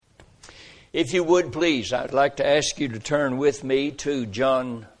If you would, please, I'd like to ask you to turn with me to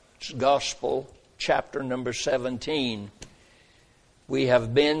John's Gospel, chapter number 17. We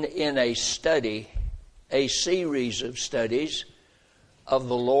have been in a series of studies of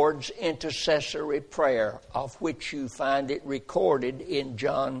the Lord's intercessory prayer, of which you find it recorded in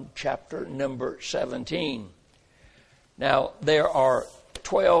John chapter number 17. Now, there are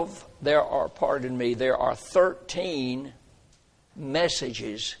 13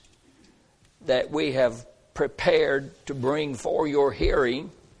 messages that we have prepared to bring for your hearing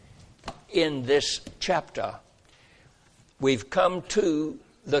in this chapter. We've come to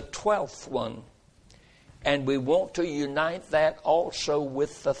the 12th one, and we want to unite that also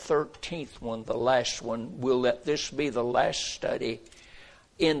with the 13th one, the last one. We'll let this be the last study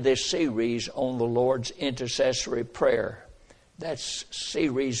in this series on the Lord's intercessory prayer. That's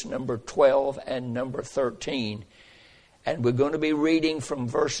series number 12 and number 13. And we're going to be reading from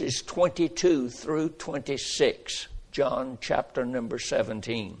verses 22 through 26, John chapter number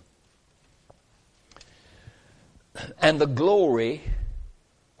 17. And the glory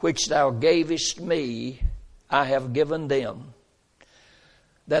which thou gavest me, I have given them,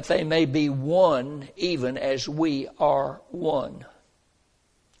 that they may be one even as we are one.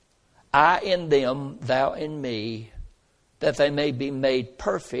 I in them, thou in me, that they may be made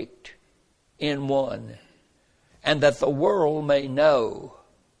perfect in one, and that the world may know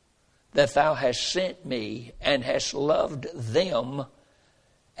that thou hast sent me and hast loved them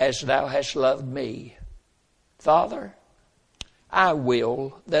as thou hast loved me. Father, I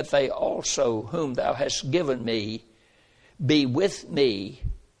will that they also whom thou hast given me be with me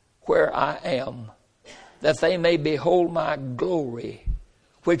where I am, that they may behold my glory,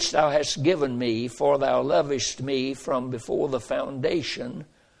 which thou hast given me, for thou lovest me from before the foundation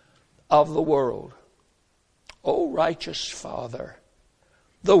of the world. O righteous Father,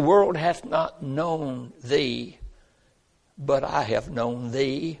 the world hath not known thee, but I have known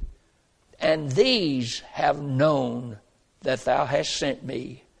thee, and these have known that thou hast sent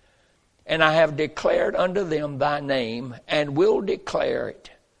me. And I have declared unto them thy name, and will declare it,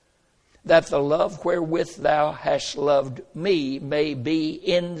 that the love wherewith thou hast loved me may be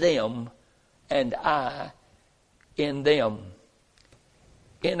in them, and I in them.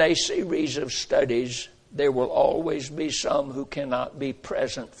 In a series of studies, there will always be some who cannot be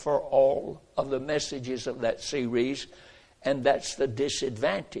present for all of the messages of that series, and that's the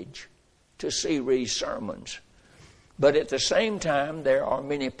disadvantage to series sermons. But at the same time, there are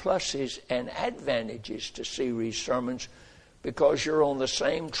many pluses and advantages to series sermons, because you're on the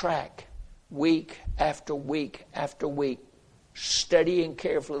same track week after week after week, studying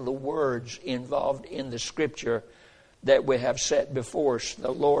carefully the words involved in the Scripture that we have set before us, the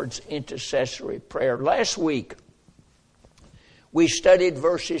Lord's intercessory prayer. Last week, we studied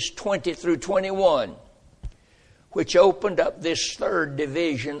verses 20 through 21, which opened up this third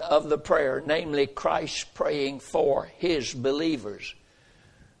division of the prayer, namely Christ praying for his believers.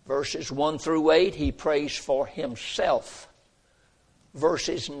 Verses 1 through 8, he prays for himself.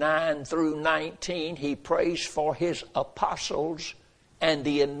 Verses 9 through 19, he prays for his apostles and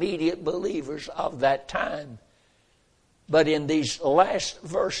the immediate believers of that time. But in these last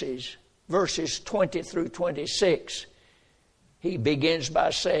verses, verses 20 through 26, he begins by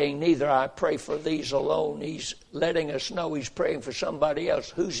saying, neither I pray for these alone. He's letting us know he's praying for somebody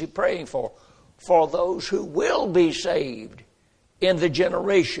else. Who's he praying for? For those who will be saved in the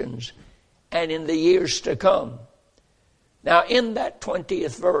generations and in the years to come. Now, in that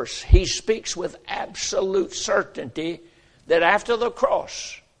 20th verse, he speaks with absolute certainty that after the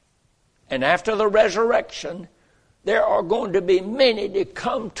cross and after the resurrection, there are going to be many to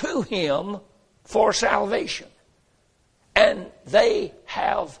come to him for salvation. And they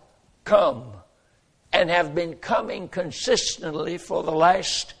have come and have been coming consistently for the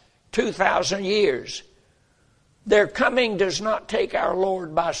last 2,000 years. Their coming does not take our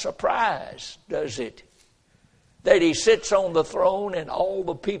Lord by surprise, does it? That he sits on the throne and all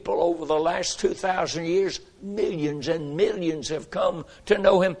the people over the last 2,000 years, millions and millions have come to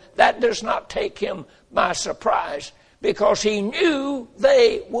know him. That does not take him by surprise, because he knew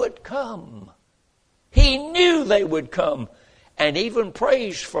they would come. He knew they would come, and even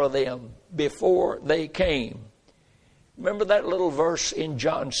prays for them before they came. Remember that little verse in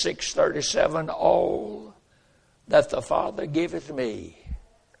John 6:37, all that the Father giveth me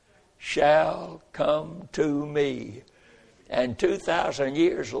shall come to me. And 2,000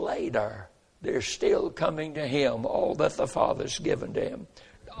 years later, they're still coming to him, all that the Father's given to him.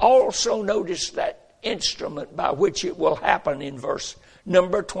 Also notice that instrument by which it will happen in verse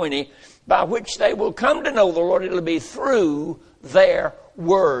number 20, by which they will come to know the Lord. It'll be through their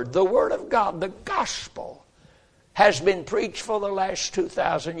Word, the Word of God, the gospel, has been preached for the last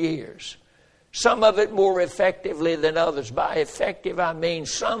 2,000 years. Some of it more effectively than others. By effective, I mean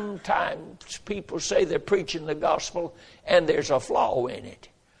sometimes people say they're preaching the gospel and there's a flaw in it.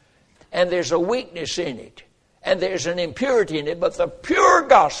 And there's a weakness in it. And there's an impurity in it. But the pure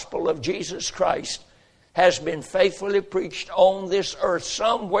gospel of Jesus Christ has been faithfully preached on this earth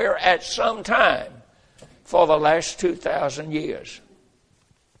somewhere at some time for the last 2,000 years.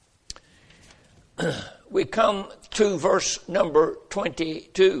 We come to verse number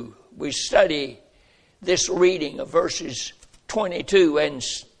 22. We study this reading of verses 22 and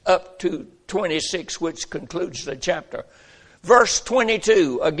up to 26, which concludes the chapter. Verse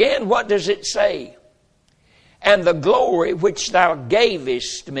 22, again, what does it say? And the glory which thou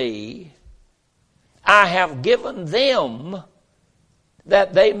gavest me, I have given them,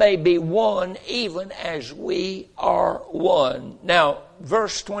 that they may be one, even as we are one. Now,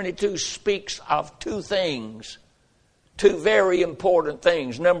 verse 22 speaks of two things. Two very important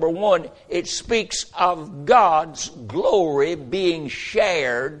things. Number one, it speaks of God's glory being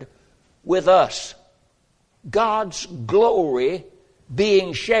shared with us. God's glory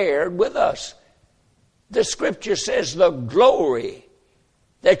being shared with us. The Scripture says, the glory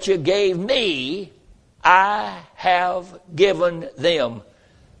that you gave me, I have given them.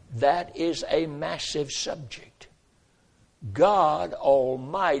 That is a massive subject. God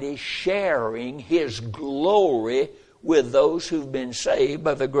Almighty sharing His glory with those who've been saved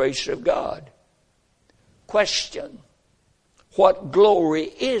by the grace of God. Question: what glory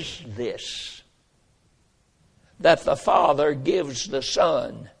is this that the Father gives the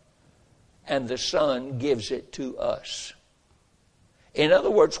Son and the Son gives it to us? In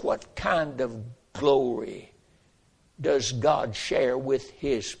other words, what kind of glory does God share with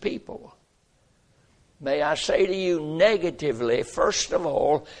His people? May I say to you negatively, first of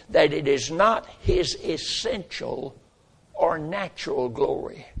all, that it is not His essential or natural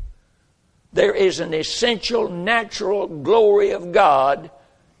glory. There is an essential natural glory of God,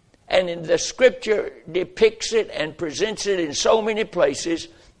 and in the Scripture depicts it and presents it in so many places.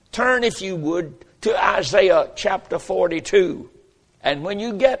 Turn, if you would, to Isaiah chapter 42. And when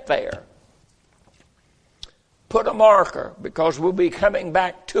you get there, put a marker, because we'll be coming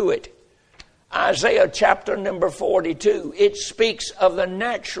back to it. Isaiah chapter number 42. It speaks of the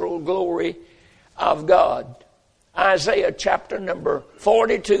natural glory of God. Isaiah chapter number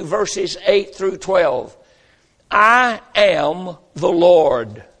 42, verses 8 through 12. I am the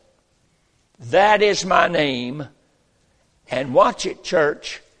Lord. That is my name. And watch it,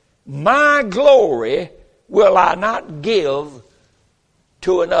 church. My glory will I not give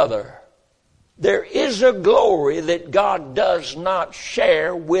to another. There is a glory that God does not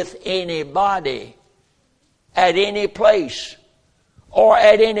share with anybody at any place or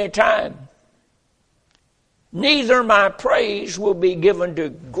at any time. Neither my praise will be given to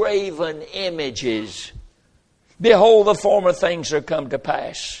graven images. Behold, the former things are come to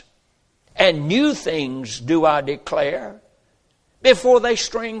pass, and new things do I declare. Before they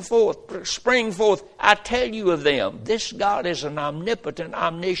spring forth, I tell you of them. This God is an omnipotent,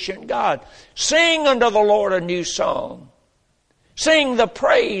 omniscient God. Sing unto the Lord a new song. Sing the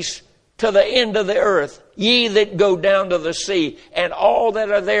praise to the end of the earth, ye that go down to the sea, and all that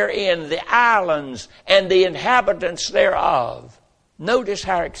are therein, the islands and the inhabitants thereof. Notice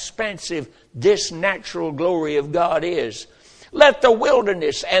how expansive this natural glory of God is. Let the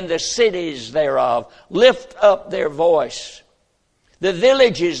wilderness and the cities thereof lift up their voice. The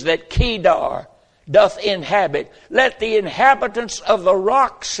villages that Kedar doth inhabit, let the inhabitants of the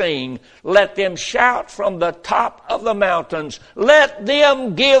rock sing. Let them shout from the top of the mountains. Let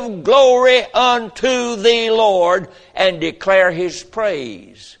them give glory unto the Lord and declare His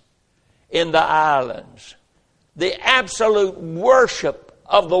praise in the islands. The absolute worship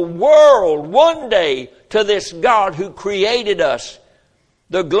of the world one day to this God who created us.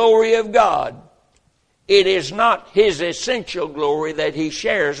 The glory of God. It is not His essential glory that He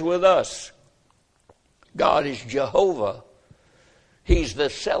shares with us. God is Jehovah. He's the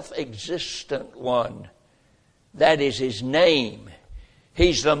self-existent one. That is His name.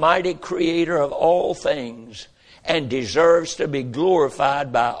 He's the mighty creator of all things and deserves to be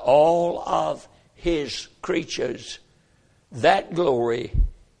glorified by all of His creatures. That glory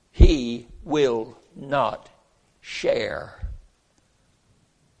He will not share.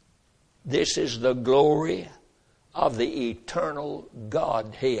 This is the glory of the eternal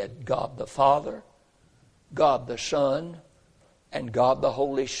Godhead, God the Father, God the Son, and God the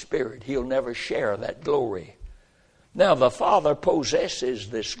Holy Spirit. He'll never share that glory. Now, the Father possesses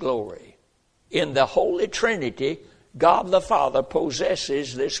this glory. In the Holy Trinity, God the Father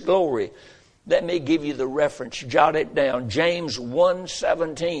possesses this glory. Let me give you the reference. Jot it down. James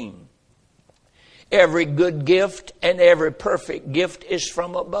 1:17. Every good gift and every perfect gift is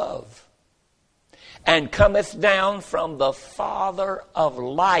from above, and cometh down from the Father of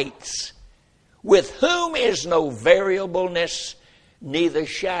lights, with whom is no variableness, neither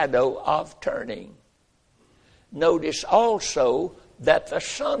shadow of turning. Notice also that the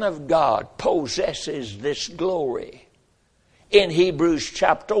Son of God possesses this glory. In Hebrews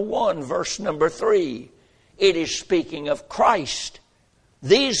chapter 1, verse number 3, it is speaking of Christ.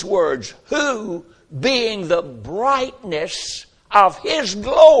 These words, who, being the brightness of His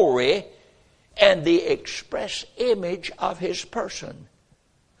glory and the express image of His person.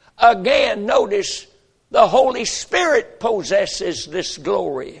 Again, notice the Holy Spirit possesses this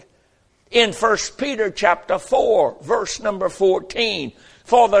glory. In 1 Peter chapter 4, verse number 14,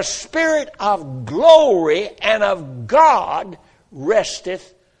 for the Spirit of glory and of God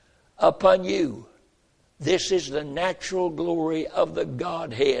resteth upon you. This is the natural glory of the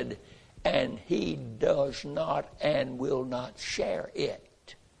Godhead, and He does not and will not share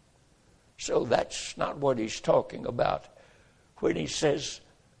it. So that's not what he's talking about when he says,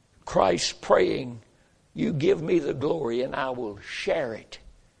 Christ praying, you give me the glory and I will share it.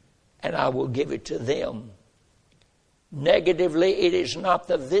 And I will give it to them. Negatively, it is not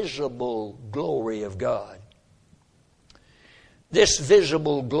the visible glory of God. This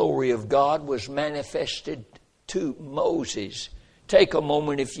visible glory of God was manifested to Moses. Take a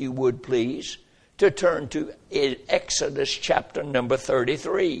moment, if you would please, to turn to Exodus chapter number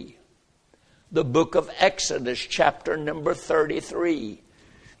 33. The book of Exodus chapter number 33,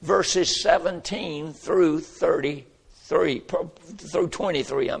 verses 17 through 23,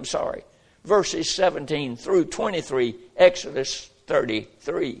 verses 17 through 23, Exodus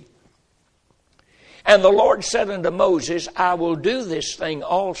 33. And the Lord said unto Moses, I will do this thing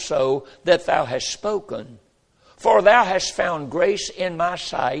also that thou hast spoken, for thou hast found grace in my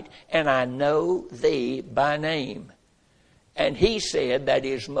sight, and I know thee by name. And he said, that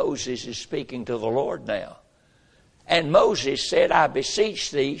is, Moses is speaking to the Lord now. And Moses said, I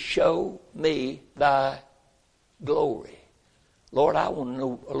beseech thee, show me thy glory. Lord, I want to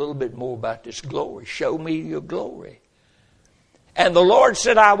know a little bit more about this glory. Show me your glory. And the Lord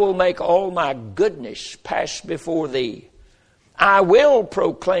said, I will make all my goodness pass before thee. I will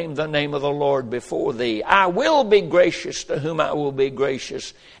proclaim the name of the Lord before thee. I will be gracious to whom I will be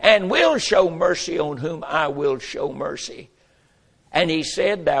gracious, and will show mercy on whom I will show mercy. And he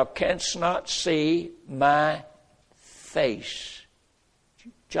said, thou canst not see my face.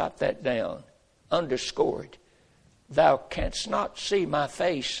 Jot that down. Underscore it. Thou canst not see my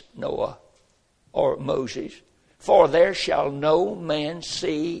face, Noah, or Moses, for there shall no man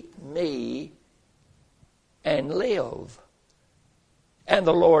see me and live. And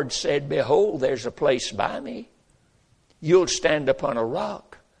the Lord said, behold, there's a place by me. You'll stand upon a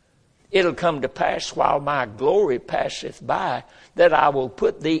rock. It'll come to pass while my glory passeth by, that I will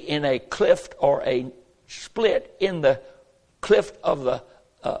put thee in a cleft or a split in the cliff of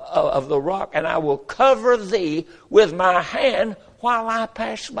the rock, and I will cover thee with my hand while I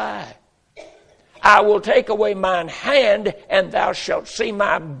pass by. I will take away mine hand, and thou shalt see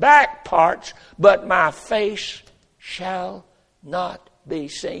my back parts, but my face shall not be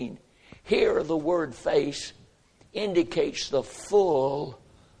seen. Here the word face indicates the full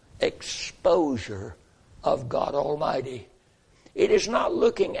exposure of God Almighty. It is not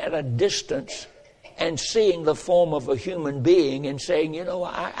looking at a distance and seeing the form of a human being and saying, you know,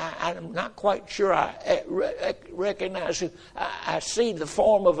 I'm not quite sure I recognize him. I see the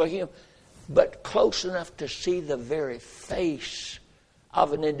form of a human, but close enough to see the very face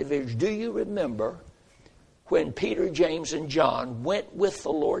of an individual. Do you remember when Peter, James, and John went with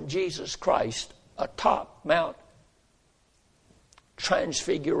the Lord Jesus Christ atop Mount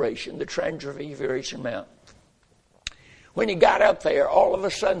Transfiguration, the Transfiguration Mount? When he got up there, all of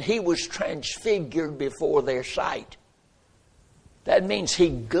a sudden he was transfigured before their sight. That means he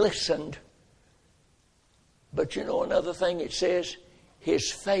glistened. But you know another thing it says?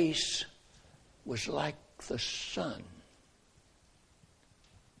 His face was like the sun.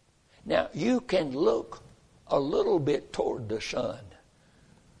 Now, you can look a little bit toward the sun,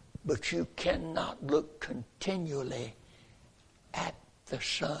 but you cannot look continually at the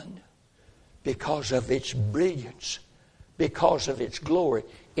sun because of its brilliance, because of its glory.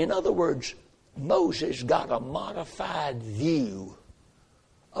 In other words, Moses got a modified view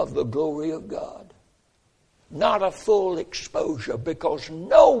of the glory of God. Not a full exposure, because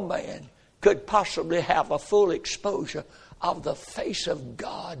no man could possibly have a full exposure of the face of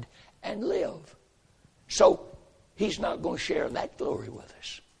God and live. So He's not going to share that glory with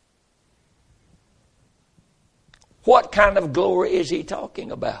us. What kind of glory is he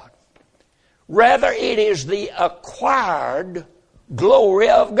talking about? Rather, it is the acquired glory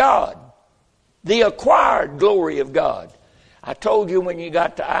of God. The acquired glory of God. I told you when you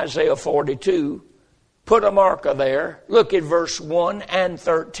got to Isaiah 42, put a marker there. Look at verse 1 and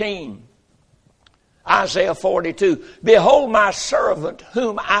 13. Isaiah 42. Behold my servant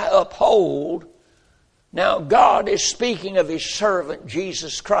whom I uphold. Now God is speaking of his servant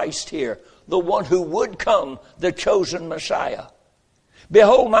Jesus Christ here. The one who would come, the chosen Messiah.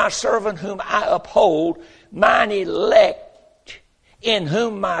 Behold my servant whom I uphold, mine elect, in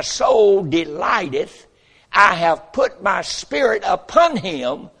whom my soul delighteth. I have put my spirit upon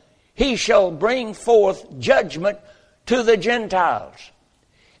him. He shall bring forth judgment to the Gentiles.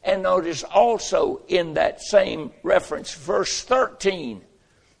 And notice also in that same reference, verse 13,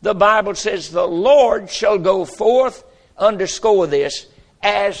 the Bible says, the Lord shall go forth, underscore this,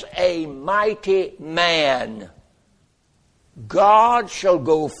 as a mighty man. God shall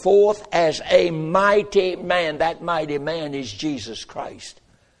go forth as a mighty man. That mighty man is Jesus Christ.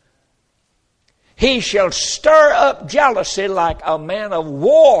 He shall stir up jealousy like a man of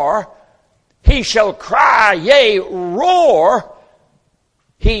war. He shall cry, yea, roar.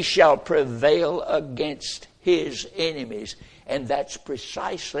 He shall prevail against his enemies. And that's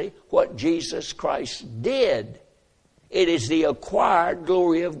precisely what Jesus Christ did. It is the acquired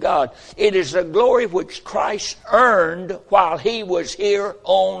glory of God. It is the glory which Christ earned while he was here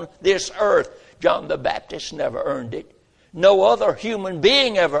on this earth. John the Baptist never earned it. No other human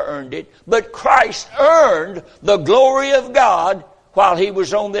being ever earned it. But Christ earned the glory of God while he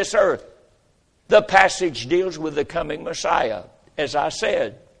was on this earth. The passage deals with the coming Messiah, as I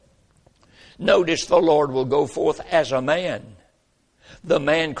said. Notice the Lord will go forth as a man. The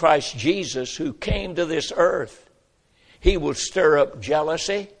man Christ Jesus who came to this earth. He will stir up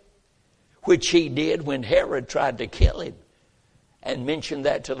jealousy, which he did when Herod tried to kill him, and mentioned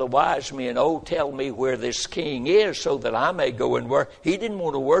that to the wise men. Oh, tell me where this king is so that I may go and worship. He didn't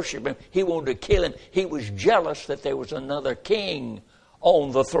want to worship him. He wanted to kill him. He was jealous that there was another king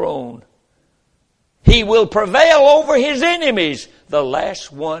on the throne. He will prevail over his enemies, the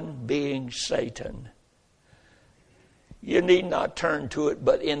last one being Satan. You need not turn to it,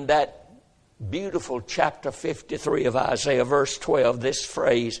 but in that beautiful chapter 53 of Isaiah, verse 12, this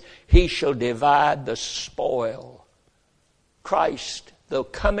phrase, he shall divide the spoil. Christ, the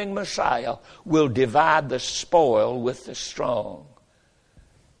coming Messiah, will divide the spoil with the strong.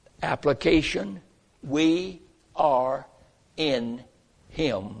 Application, we are in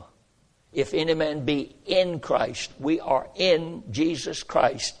him. If any man be in Christ, we are in Jesus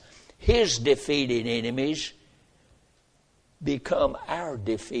Christ. His defeated enemies become our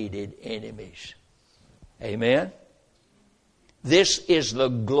defeated enemies. Amen? This is the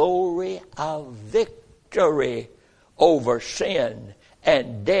glory of victory over sin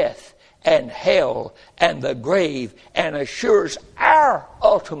and death and hell and the grave, and assures our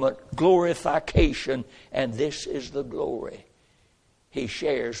ultimate glorification. And this is the glory he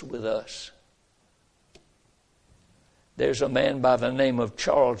shares with us. There's a man by the name of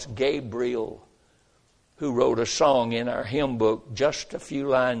Charles Gabriel who wrote a song in our hymn book, just a few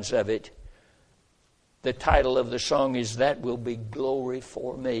lines of it. The title of the song is That Will Be Glory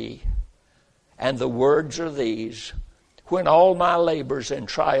for Me. And the words are these: when all my labors and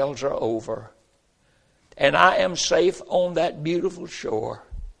trials are over, and I am safe on that beautiful shore,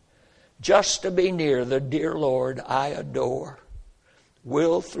 just to be near the dear Lord I adore,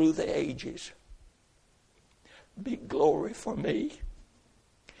 will through the ages be glory for me.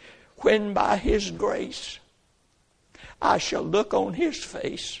 When by his grace I shall look on his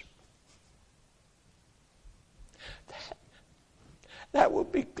face, that will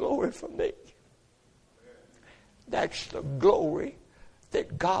be glory for me. That's the glory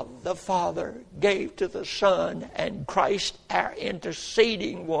that God the Father gave to the Son, and Christ, our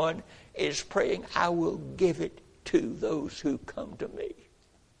interceding one, is praying, I will give it to those who come to me.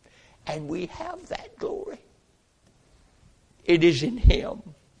 And we have that glory. It is in him,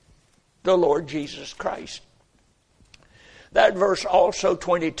 the Lord Jesus Christ. That verse also,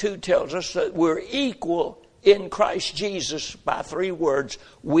 22, tells us that we're equal in Christ Jesus by three words.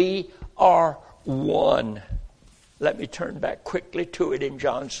 We are one. Let me turn back quickly to it in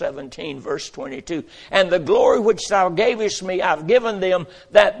John 17, verse 22. And the glory which thou gavest me, I've given them,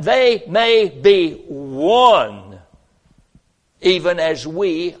 that they may be one, even as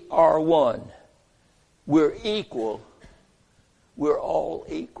we are one. We're equal. We're all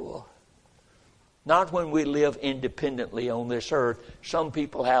equal. Not when we live independently on this earth. Some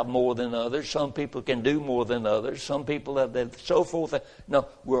people have more than others. Some people can do more than others. Some people have so forth. No,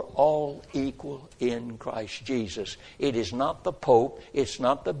 we're all equal in Christ Jesus. It is not the Pope. It's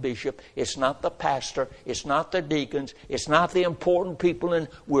not the bishop. It's not the pastor. It's not the deacons. It's not the important people.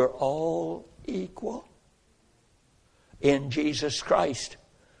 We're all equal in Jesus Christ.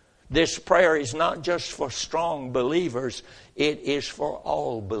 This prayer is not just for strong believers. It is for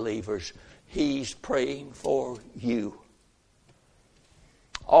all believers. He's praying for you.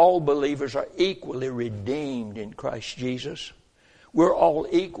 All believers are equally redeemed in Christ Jesus. We're all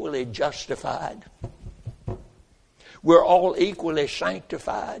equally justified. We're all equally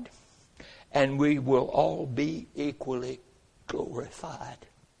sanctified. And we will all be equally glorified.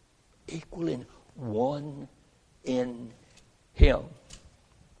 Equal in one in Him.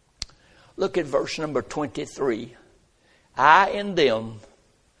 Look at verse number 23. I in them,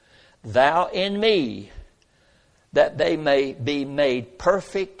 thou in me, that they may be made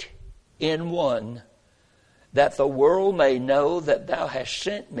perfect in one, that the world may know that thou hast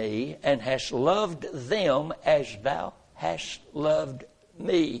sent me and hast loved them as thou hast loved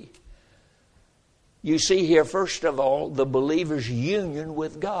me. You see here, first of all, the believer's union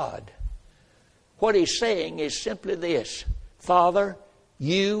with God. What he's saying is simply this: Father,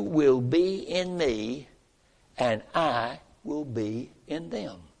 you will be in me and I will be in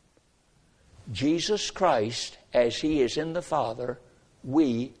them. Jesus Christ, as He is in the Father,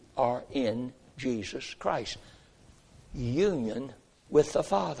 we are in Jesus Christ. Union with the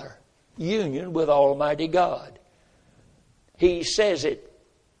Father. Union with Almighty God. He says it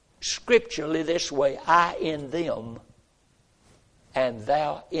scripturally this way: I in them and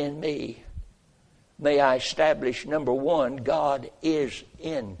thou in me. May I establish, number one, God is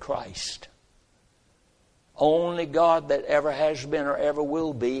in Christ. Only God that ever has been or ever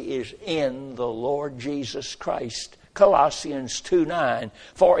will be is in the Lord Jesus Christ. Colossians 2:9,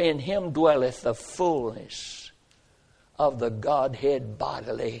 for in Him dwelleth the fullness of the Godhead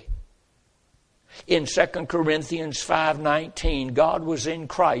bodily. In 2 Corinthians 5:19, God was in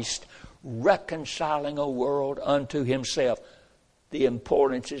Christ, reconciling a world unto Himself. The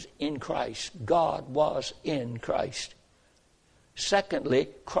importance is in Christ. God was in Christ. Secondly,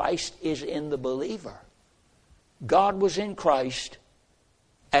 Christ is in the believer. God was in Christ,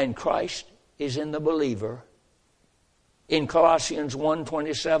 and Christ is in the believer. In Colossians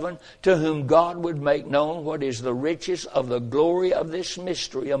 1:27, to whom God would make known what is the riches of the glory of this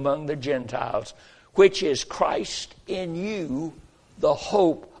mystery among the Gentiles, which is Christ in you, the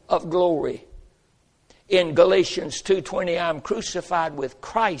hope of glory. In Galatians 2:20, I'm crucified with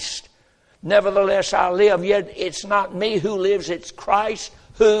Christ. Nevertheless I live, yet it's not me who lives, it's Christ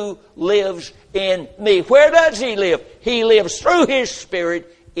who lives in me. Where does He live? He lives through His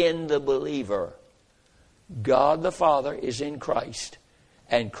Spirit in the believer. God the Father is in Christ,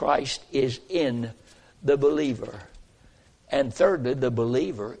 and Christ is in the believer. And thirdly, the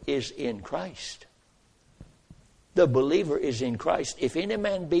believer is in Christ. The believer is in Christ. If any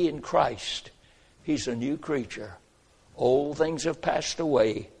man be in Christ, he's a new creature. Old things have passed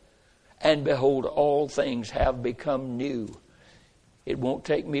away, and behold, all things have become new. It won't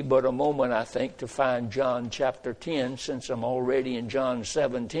take me but a moment, I think, to find John chapter 10, since I'm already in John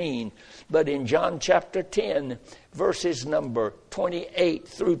 17. But in John chapter 10, verses number 28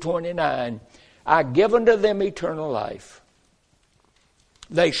 through 29, I give unto them eternal life.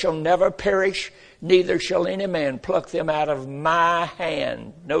 They shall never perish, neither shall any man pluck them out of my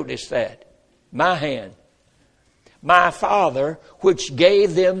hand. Notice that. My hand. My Father, which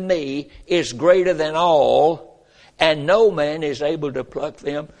gave them me, is greater than all, and no man is able to pluck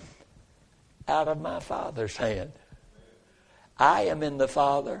them out of my Father's hand. I am in the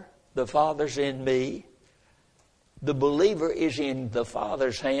Father. The Father's in me. The believer is in the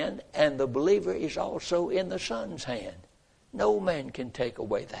Father's hand, and the believer is also in the Son's hand. No man can take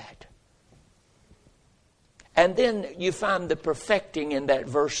away that. And then you find the perfecting in that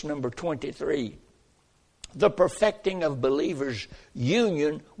verse number 23. The perfecting of believers'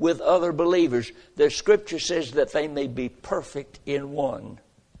 union with other believers. The Scripture says that they may be perfect in one.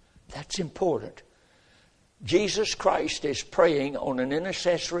 That's important. Jesus Christ is praying on an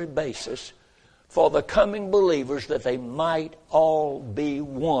intercessory basis for the coming believers that they might all be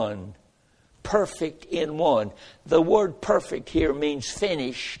one. Perfect in one. The word perfect here means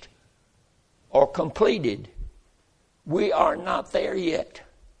finished or completed. We are not there yet,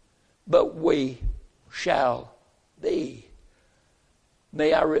 but we shall be.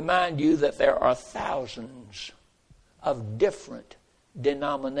 May I remind you that there are thousands of different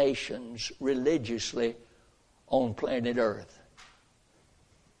denominations religiously on planet Earth.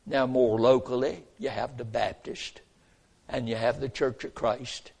 Now, more locally, you have the Baptist, and you have the Church of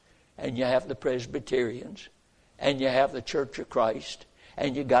Christ, and you have the Presbyterians, and you have the Church of Christ,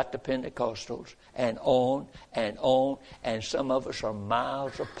 and you got the Pentecostals, and on, and some of us are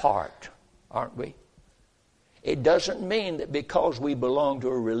miles apart, aren't we? It doesn't mean that because we belong to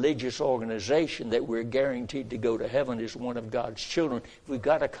a religious organization that we're guaranteed to go to heaven as one of God's children. We've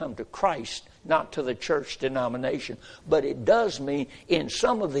got to come to Christ, not to the church denomination. But it does mean in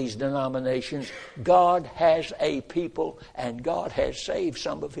some of these denominations, God has a people and God has saved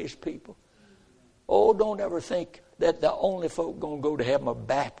some of His people. Oh, don't ever think that the only folk going to go to heaven are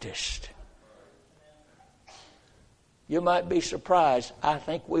Baptists. You might be surprised. I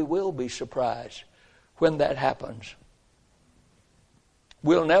think we will be surprised when that happens.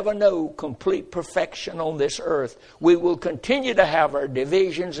 We'll never know complete perfection on this earth. We will continue to have our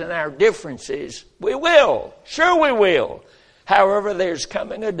divisions and our differences. We will. Sure we will. However, there's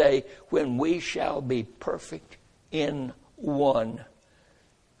coming a day when we shall be perfect in one.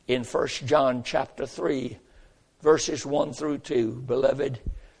 In 1 John chapter 3, verses 1 through 2, beloved,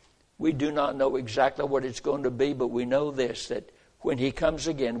 we do not know exactly what it's going to be, but we know this, that when He comes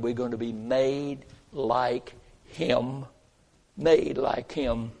again, we're going to be made like Him. Made like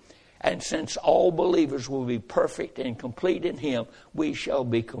Him. And since all believers will be perfect and complete in Him, we shall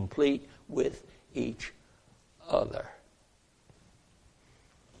be complete with each other.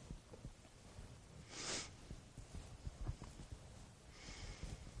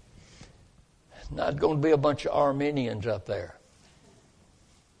 Not going to be a bunch of Armenians up there.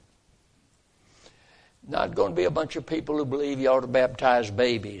 Not going to be a bunch of people who believe you ought to baptize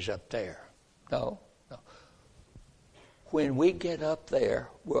babies up there. No. When we get up there,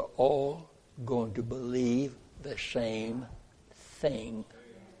 we're all going to believe the same thing.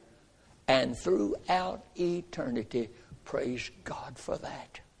 And throughout eternity, praise God for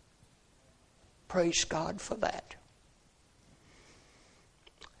that. Praise God for that.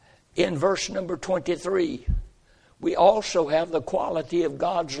 In verse number 23, we also have the quality of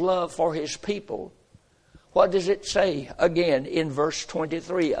God's love for His people. What does it say again in verse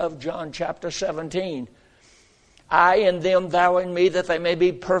 23 of John chapter 17? I in them, thou in me, that they may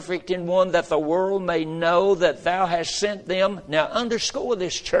be perfect in one, that the world may know that thou hast sent them. Now underscore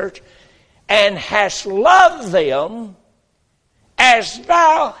this, church. And hast loved them as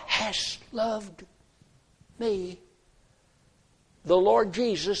thou hast loved me. The Lord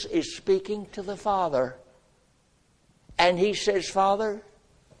Jesus is speaking to the Father. And He says, Father,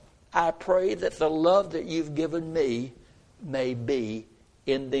 I pray that the love that you've given me may be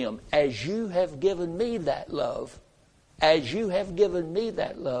in them. As you have given me that love, as you have given me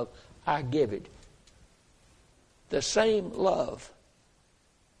that love, I give it. The same love.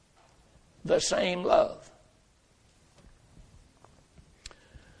 The same love.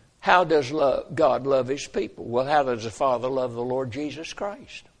 How does God love His people? Well, how does the Father love the Lord Jesus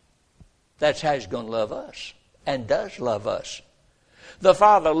Christ? That's how He's going to love us, and does love us. The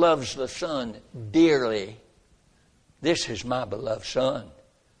Father loves the Son dearly. This is my beloved Son,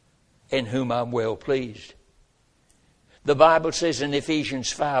 in whom I'm well pleased. The Bible says in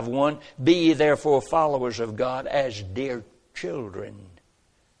Ephesians 5:1, be ye therefore followers of God as dear children.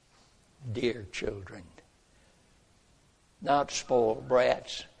 Dear children. Not spoiled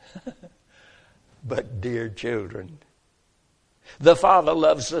brats, but dear children. The Father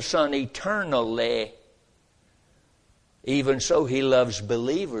loves the Son eternally. Even so, He loves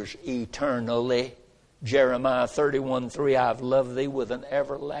believers eternally. Jeremiah 31:3, I've loved thee with an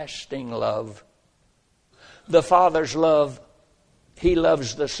everlasting love. The Father's love, He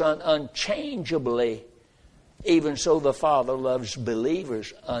loves the Son unchangeably. Even so, the Father loves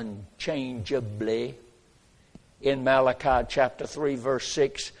believers unchangeably. In Malachi chapter 3, verse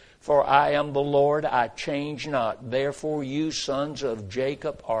 6, for I am the Lord, I change not. Therefore, you sons of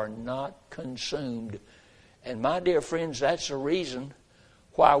Jacob are not consumed. And my dear friends, that's the reason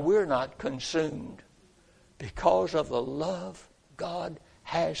why we're not consumed. Because of the love God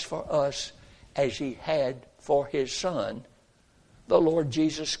has for us as He had for His Son, the Lord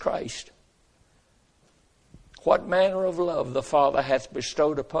Jesus Christ. What manner of love the Father hath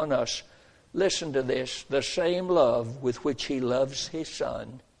bestowed upon us. Listen to this. The same love with which He loves His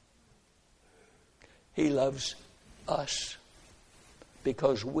Son. He loves us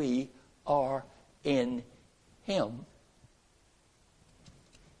because we are in Him.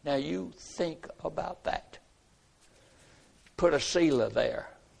 Now you think about that. Put a sealer there.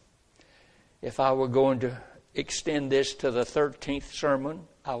 If I were going to extend this to the 13th sermon,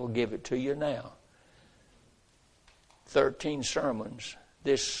 I will give it to you now. 13 sermons.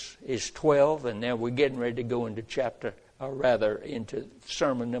 This is 12, and now we're getting ready to go into or rather into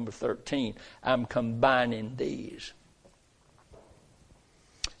sermon number 13. I'm combining these.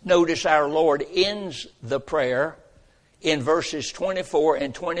 Notice our Lord ends the prayer in verses 24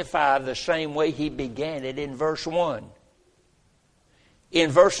 and 25 the same way He began it in verse 1. In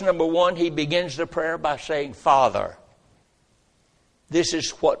verse number 1, He begins the prayer by saying, Father. This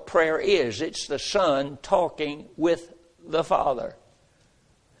is what prayer is. It's the Son talking with the Father.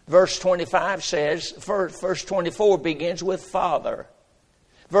 Verse 25 says, verse 24 begins with Father.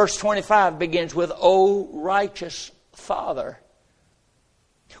 Verse 25 begins with, O righteous Father.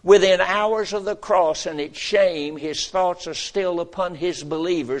 Within hours of the cross and its shame, His thoughts are still upon His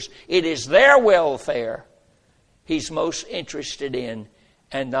believers. It is their welfare He's most interested in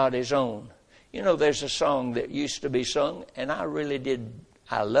and not His own. You know, there's a song that used to be sung, and I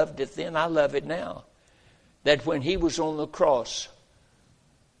loved it then, I love it now. That when He was on the cross,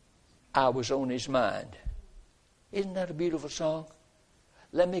 I was on His mind. Isn't that a beautiful song?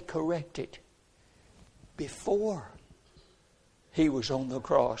 Let me correct it. Before He was on the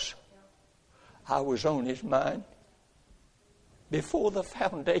cross, I was on His mind. Before the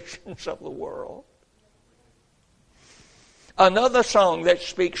foundations of the world. Another song that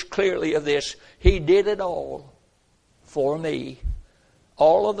speaks clearly of this, He did it all for me.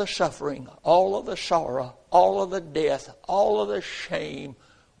 All of the suffering, all of the sorrow, all of the death, all of the shame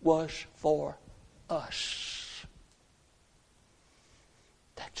was for us.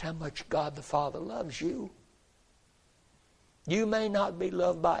 That's how much God the Father loves you. You may not be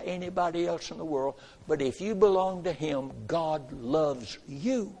loved by anybody else in the world, but if you belong to Him, God loves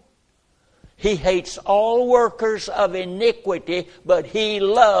you. He hates all workers of iniquity, but He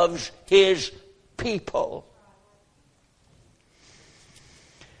loves His people.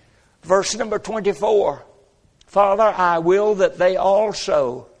 Verse number 24. Father, I will that they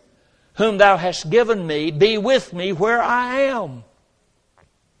also, whom Thou hast given me, be with me where I am,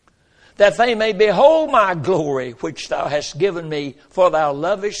 that they may behold my glory, which Thou hast given me, for Thou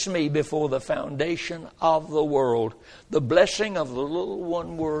lovest me before the foundation of the world. The blessing of the little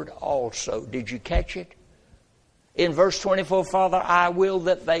one word also. Did you catch it? In verse 24, Father, I will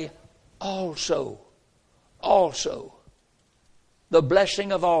that they also. The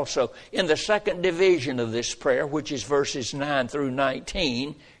blessing of also. In the second division of this prayer, which is verses 9 through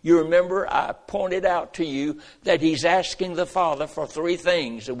 19, you remember I pointed out to you that He's asking the Father for three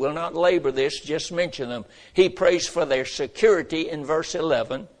things. I will not labor this, just mention them. He prays for their security in verse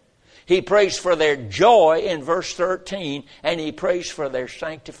 11. He prays for their joy in verse 13. And He prays for their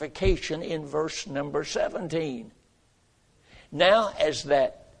sanctification in verse number 17. Now, as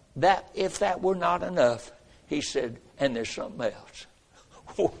that if that were not enough, He said, and there's something else.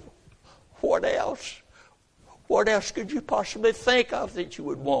 What else? What else could you possibly think of that you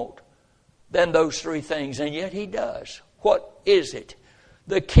would want than those three things? And yet He does. What is it?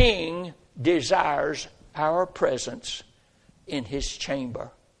 The King desires our presence in His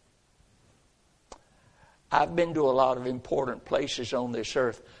chamber. I've been to a lot of important places on this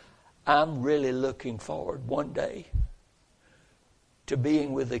earth. I'm really looking forward one day to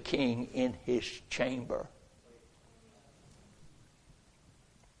being with the King in His chamber.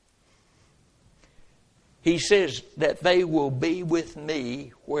 He says that they will be with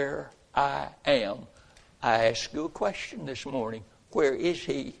me where I am. I ask you a question this morning. Where is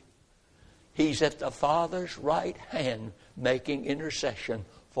He? He's at the Father's right hand making intercession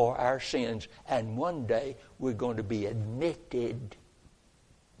for our sins. And one day we're going to be admitted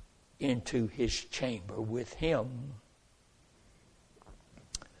into His chamber with Him.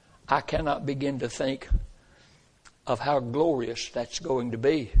 I cannot begin to think of how glorious that's going to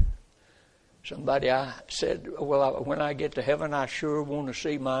be. Somebody I said, well, when I get to heaven, I sure want to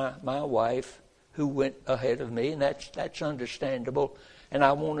see my wife who went ahead of me, and that's understandable. And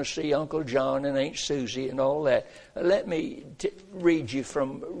I want to see Uncle John and Aunt Susie and all that. Let me read you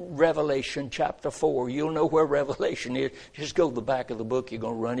from Revelation chapter 4. You'll know where Revelation is. Just go to the back of the book. You're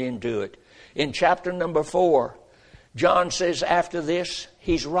going to run into it. In chapter number 4, John says after this,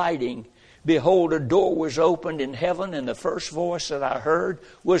 he's writing, Behold, a door was opened in heaven, and the first voice that I heard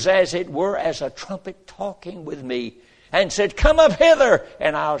was as it were as a trumpet talking with me, and said, Come up hither,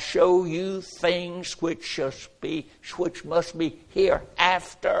 and I'll show you things which must be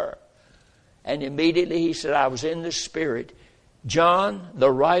hereafter. And immediately he said, I was in the Spirit. John,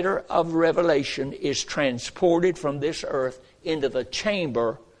 the writer of Revelation, is transported from this earth into the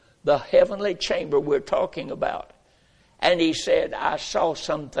chamber, the heavenly chamber we're talking about. And he said, I saw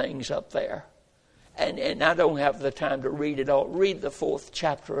some things up there. And I don't have the time to read it all. Read the 4th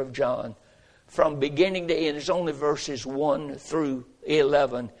chapter of John. From beginning to end, it's only verses 1 through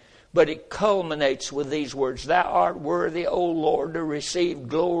 11. But it culminates with these words, Thou art worthy, O Lord, to receive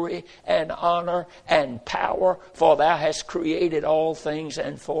glory and honor and power, for Thou hast created all things,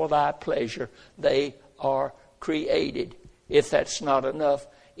 and for Thy pleasure they are created. If that's not enough,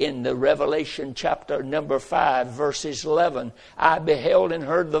 in the Revelation chapter number 5, verses 11, I beheld and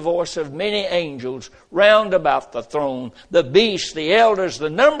heard the voice of many angels round about the throne, the beasts, the elders. The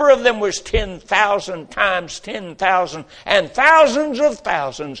number of them was 10,000 times 10,000, and thousands of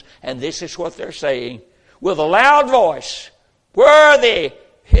thousands. And this is what they're saying with a loud voice, Worthy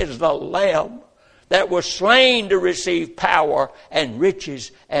is the Lamb that was slain to receive power and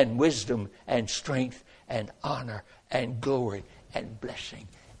riches and wisdom and strength and honor and glory and blessing.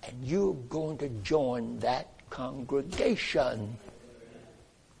 And you're going to join that congregation.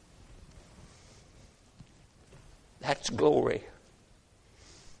 That's glory.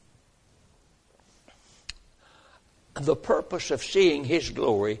 The purpose of seeing His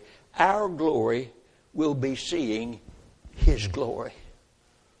glory, our glory will be seeing His glory.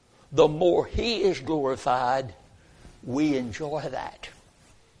 The more He is glorified, we enjoy that.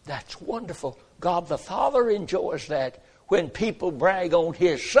 That's wonderful. God the Father enjoys that when people brag on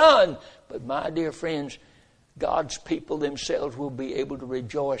His Son. But my dear friends, God's people themselves will be able to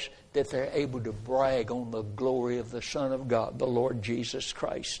rejoice that they're able to brag on the glory of the Son of God, the Lord Jesus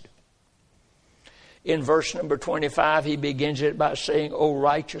Christ. In verse number 25, He begins it by saying, O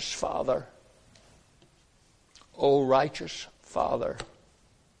righteous Father. O righteous Father.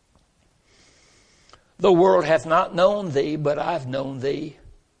 The world hath not known Thee, but I've known Thee.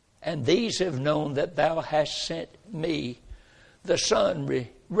 And these have known that Thou hast sent me. The Son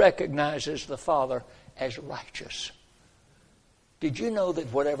recognizes the Father as righteous. Did you know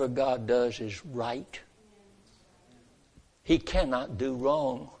that whatever God does is right? He cannot do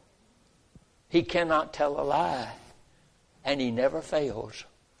wrong. He cannot tell a lie. And He never fails.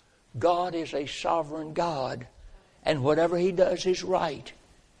 God is a sovereign God. And whatever He does is right.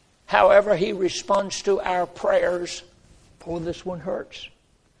 However He responds to our prayers, boy, this one hurts.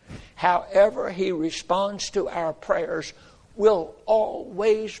 However He responds to our prayers will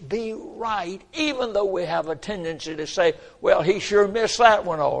always be right, even though we have a tendency to say, well, He sure missed that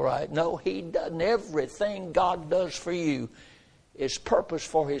one all right. No, He doesn't. Everything God does for you is purpose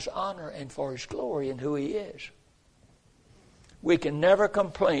for His honor and for His glory and who He is. We can never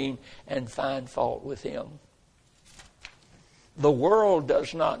complain and find fault with Him. The world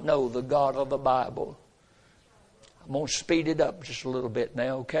does not know the God of the Bible. I'm going to speed it up just a little bit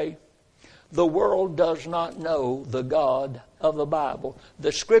now, okay? The world does not know the God of the Bible.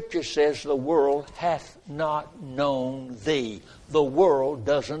 The Scripture says the world hath not known Thee. The world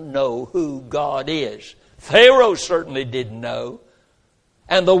doesn't know who God is. Pharaoh certainly didn't know.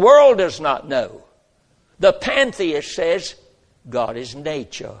 And the world does not know. The pantheist says God is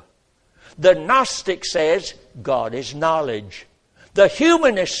nature. The Gnostic says God is knowledge. The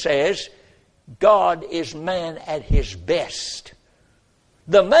humanist says God is man at his best.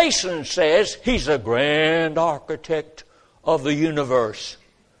 The Mason says He's a grand architect of the universe.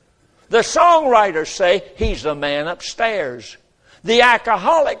 The songwriters say He's the man upstairs. The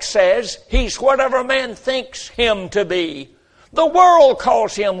alcoholic says He's whatever man thinks Him to be. The world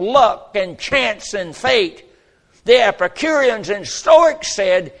calls Him luck and chance and fate. The Epicureans and Stoics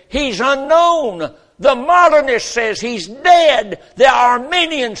said He's unknown. The modernist says He's dead. The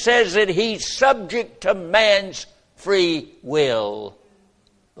Arminian says that He's subject to man's free will.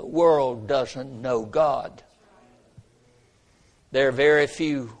 The world doesn't know God. There are very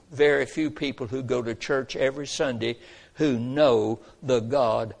few people who go to church every Sunday who know the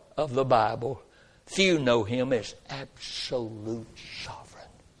God of the Bible. Few know Him as absolute sovereign.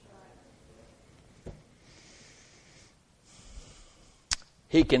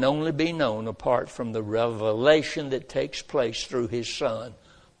 He can only be known apart from the revelation that takes place through His Son,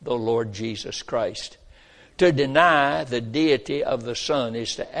 the Lord Jesus Christ. To deny the deity of the Son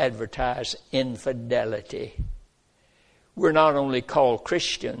is to advertise infidelity. We're not only called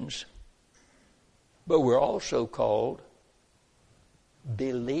Christians, but we're also called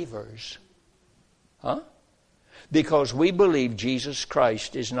believers. Because we believe Jesus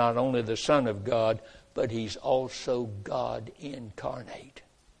Christ is not only the Son of God, but He's also God incarnate.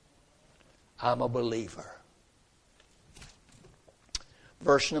 I'm a believer.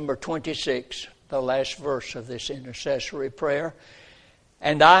 Verse number 26, the last verse of this intercessory prayer.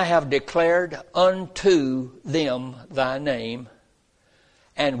 And I have declared unto them Thy name,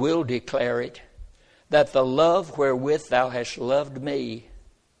 and will declare it, that the love wherewith Thou hast loved me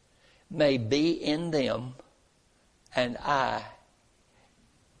may be in them, and I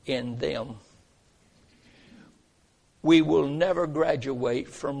in them. We will never graduate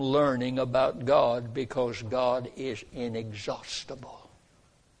from learning about God because God is inexhaustible.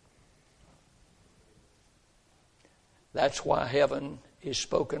 That's why heaven is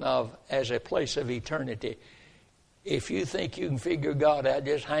spoken of as a place of eternity. If you think you can figure God out,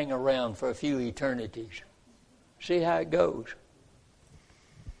 just hang around for a few eternities. See how it goes.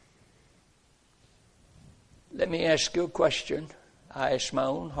 Let me ask you a question. I ask my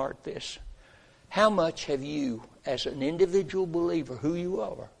own heart this. How much have you, as an individual believer, who you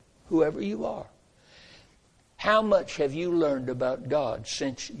are, whoever you are, how much have you learned about God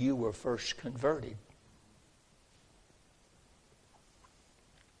since you were first converted?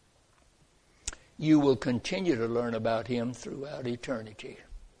 You will continue to learn about Him throughout eternity.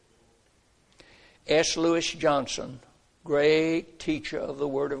 S. Lewis Johnson, great teacher of the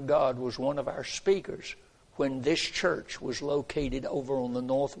Word of God, was one of our speakers when this church was located over on the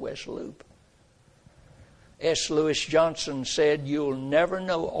Northwest Loop. S. Lewis Johnson said, "You'll never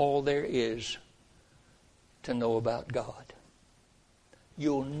know all there is to know about God.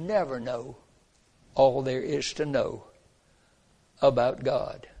 You'll never know all there is to know about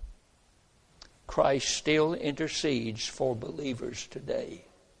God." Christ still intercedes for believers today.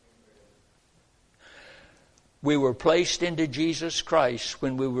 We were placed into Jesus Christ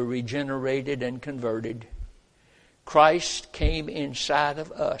when we were regenerated and converted. Christ came inside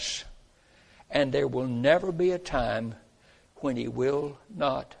of us, and there will never be a time when He will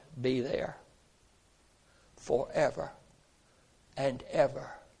not be there. Forever and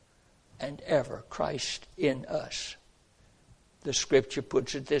ever and ever, Christ in us. The Scripture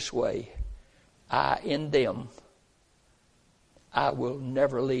puts it this way: I in them, I will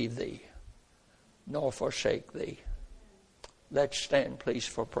never leave thee, nor forsake thee. Let's stand, please,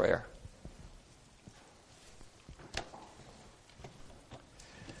 for prayer.